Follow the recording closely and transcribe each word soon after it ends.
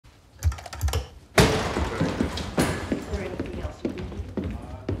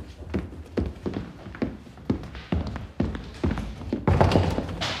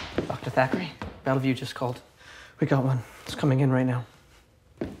Thackery. Bellevue just called. We got one. It's coming in right now.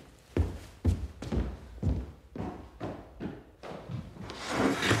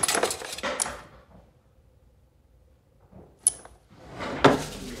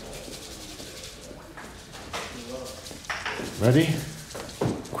 Ready?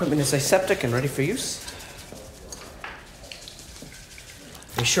 Equipment is aseptic and ready for use.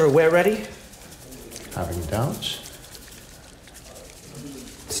 Are you sure we're ready? Having doubts?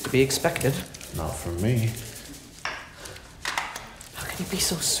 It's to be expected. Not from me. How can you be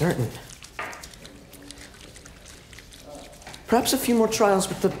so certain? Perhaps a few more trials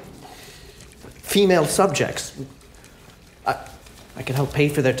with the female subjects. I could help pay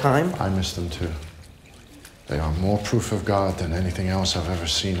for their time. I miss them too. They are more proof of God than anything else I've ever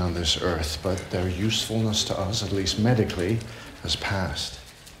seen on this earth, but their usefulness to us, at least medically, has passed.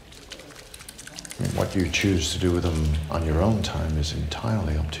 I mean, what you choose to do with them on your own time is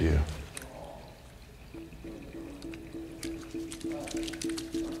entirely up to you.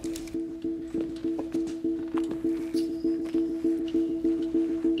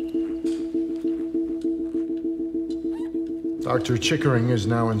 Dr. Chickering is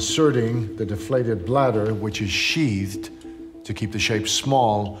now inserting the deflated bladder, which is sheathed to keep the shape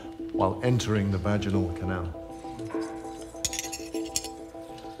small while entering the vaginal canal.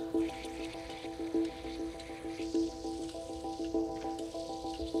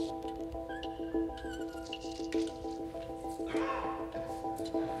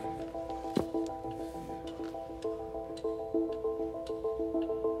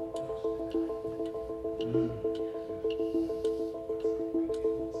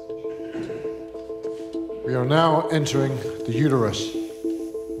 We are now entering the uterus.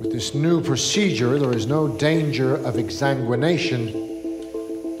 With this new procedure, there is no danger of exsanguination,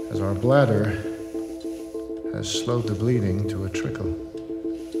 as our bladder has slowed the bleeding to a trickle.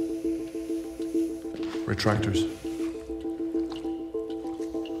 Retractors.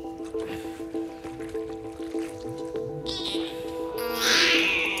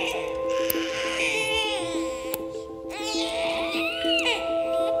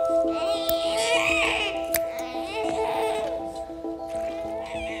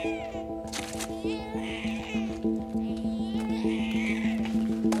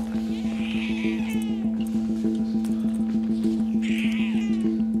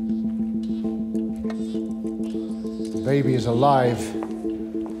 The baby is alive.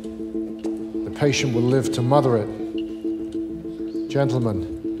 The patient will live to mother it. Gentlemen,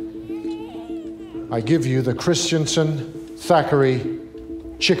 I give you the Christensen, Thackery,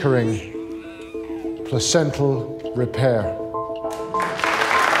 Chickering placental repair.